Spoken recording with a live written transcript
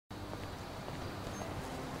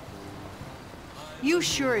You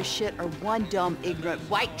sure as shit are one dumb, ignorant,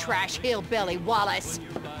 white trash hillbilly, Wallace.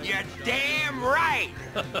 You're damn right!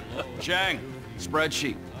 Chang,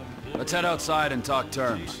 spreadsheet. Let's head outside and talk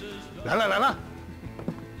terms. 来了来了，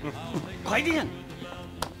快点！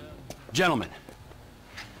 Gentlemen,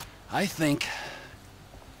 I think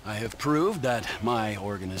I have proved that my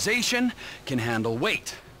organization can handle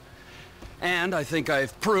weight. And I think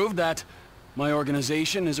I've proved that my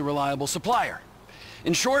organization is a reliable supplier.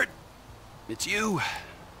 In short, it's you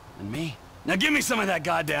and me. Now give me some of that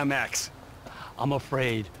goddamn X. I'm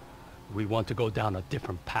afraid we want to go down a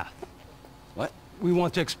different path. What? We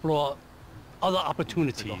want to explore other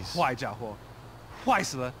opportunities. 坏家伙，坏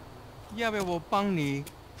死了！要不要我帮你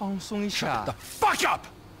放松一下 The fuck up!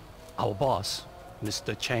 Our boss,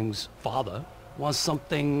 Mr. Cheng's father, wants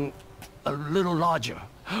something a little larger.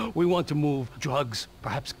 We want to move drugs,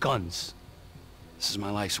 perhaps guns. This is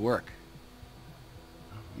my life's work.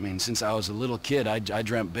 I mean, since I was a little kid, I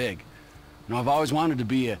dreamt big. You know, I've always wanted to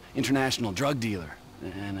be an international drug dealer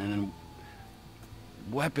and a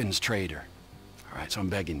weapons trader. All right, so I'm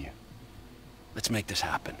begging you. Let's make this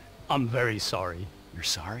happen. I'm very sorry. You're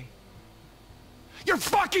sorry? You're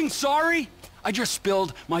fucking sorry? I just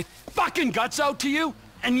spilled my fucking guts out to you,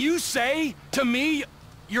 and you say to me,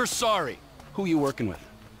 you're sorry. Who are you working with?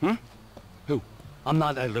 Hmm? Who? I'm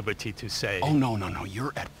not at liberty to say. Oh, no,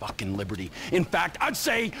 you're at fucking liberty. In fact, I'd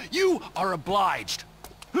say you are obliged.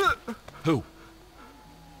 Who?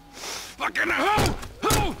 Fucking who?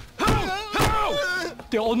 Who?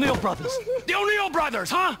 The O'Neill brothers. The O'Neill brothers,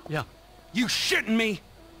 huh? Yeah. You shitting me?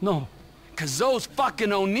 No. 'Cause those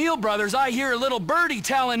fucking O'Neill brothers, I hear a little birdie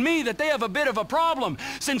telling me that they have a bit of a problem,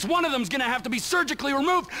 since one of them's gonna have to be surgically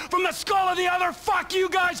removed from the skull of the other. Fuck you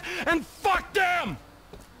guys, and fuck them!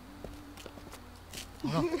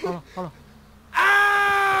 Hold on.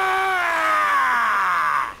 Ah!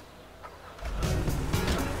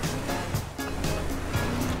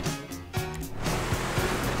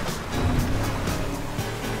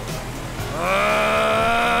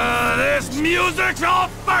 This music's all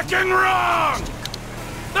fucking wrong!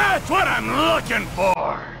 That's what I'm looking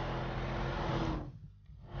for!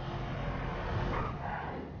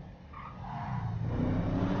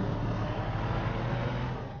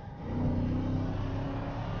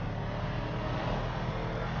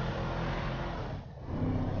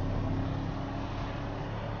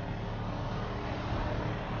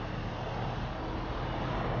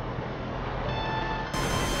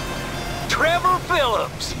 Trevor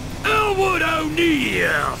Phillips! Elwood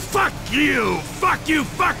O'Neill! Fuck you! Fuck you!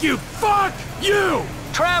 Fuck you! Fuck you!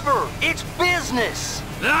 Trevor, it's business!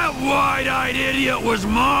 That wide-eyed idiot was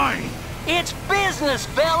mine! It's business,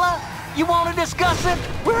 fella! You want to discuss it?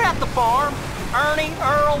 We're at the farm. Ernie,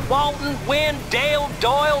 Earl, Walton, Wynn, Dale,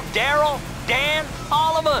 Doyle, Darrell, Dan,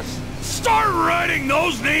 all of us. Start writing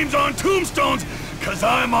those names on tombstones, 'cause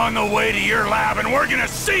I'm on the way to your lab and we're gonna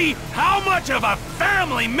see how much of a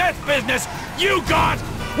family meth business you got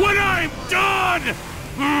when I'm done!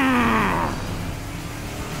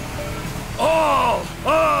 All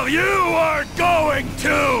of you are going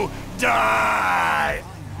to die!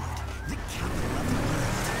 The capital of the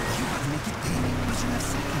world. You want to make it big, but you have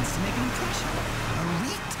seconds to make an impression. A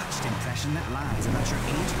retouched impression that lies about your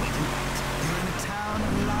age, weight, and height. You're in a town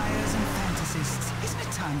of liars and fantasists. Isn't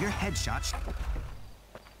it time your headshot...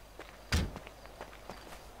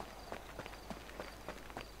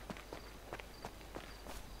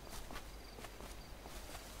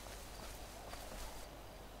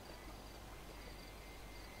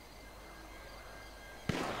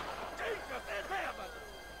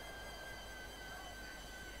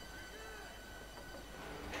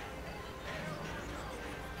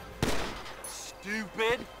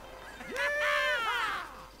 Stupid.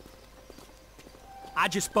 I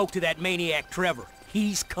just spoke to that maniac Trevor.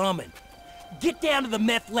 He's coming. Get down to the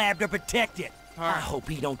meth lab to protect it. I hope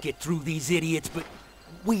he don't get through these idiots, but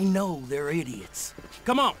we know they're idiots.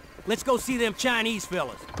 Come on, let's go see them Chinese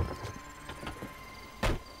fellas.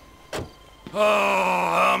 Oh,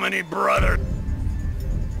 how many brothers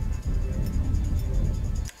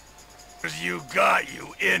you got,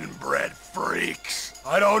 you inbred freaks?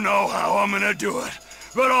 I don't know how I'm gonna do it,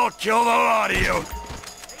 but I'll kill the lot of you.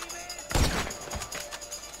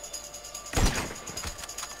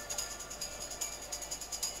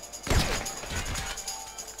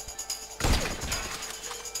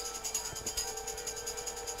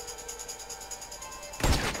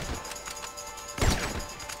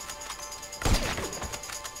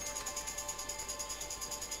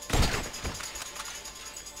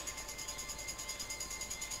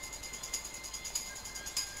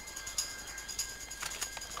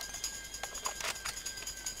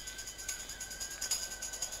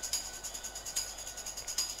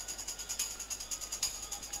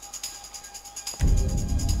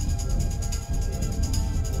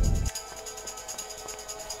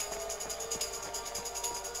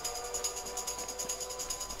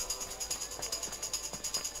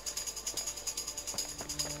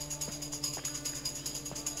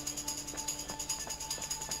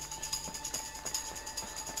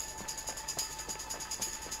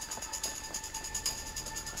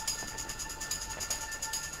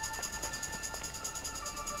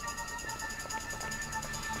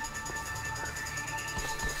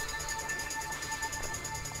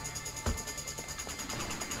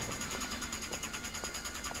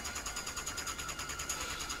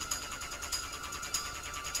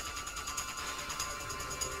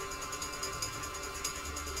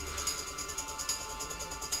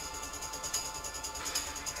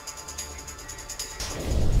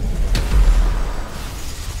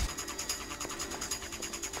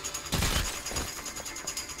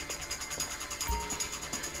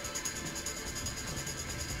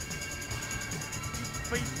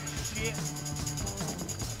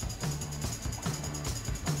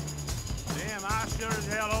 sure as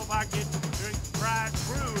hell hope I get to drink fried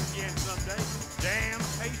brew again someday. Damn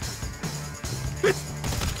patient. It's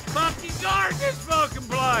fucking dark, this fucking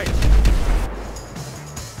place!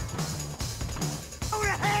 Go to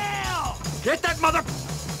hell! Get that mother...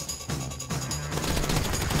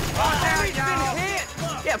 Watch out, y'all!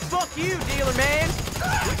 Yeah, fuck you, dealer man!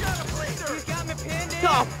 We got a bleeder! He's got me pinned in!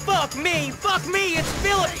 Oh, fuck me! Fuck me! It's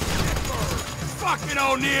Philip! Fucking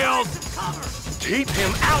O'Neill's! Keep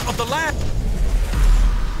him out of the lab!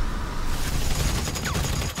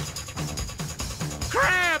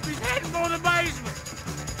 Crap! He's heading for the basement!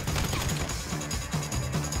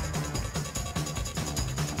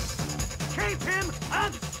 Keep him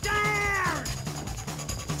upstairs!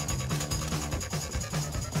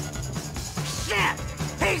 Shit!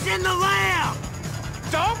 He's in the lab!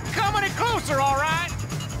 Don't come any closer, all right?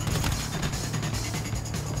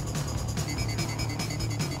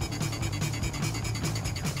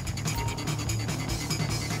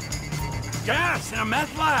 Gas in a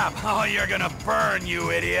meth lab! Oh, you're gonna burn, you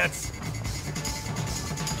idiots!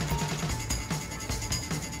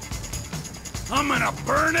 I'm gonna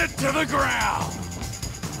burn it to the ground!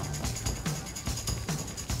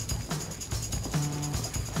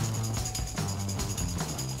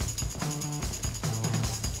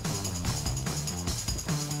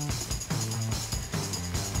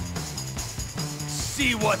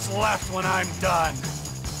 See what's left when I'm done!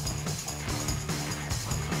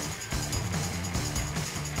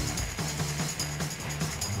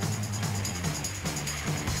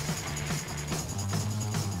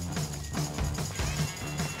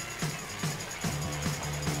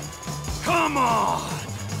 Come on!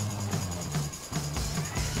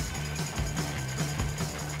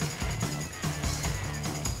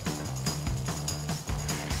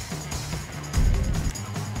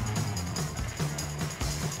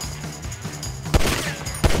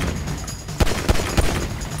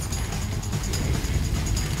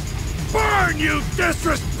 Burn, you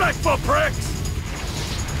disrespectful pricks!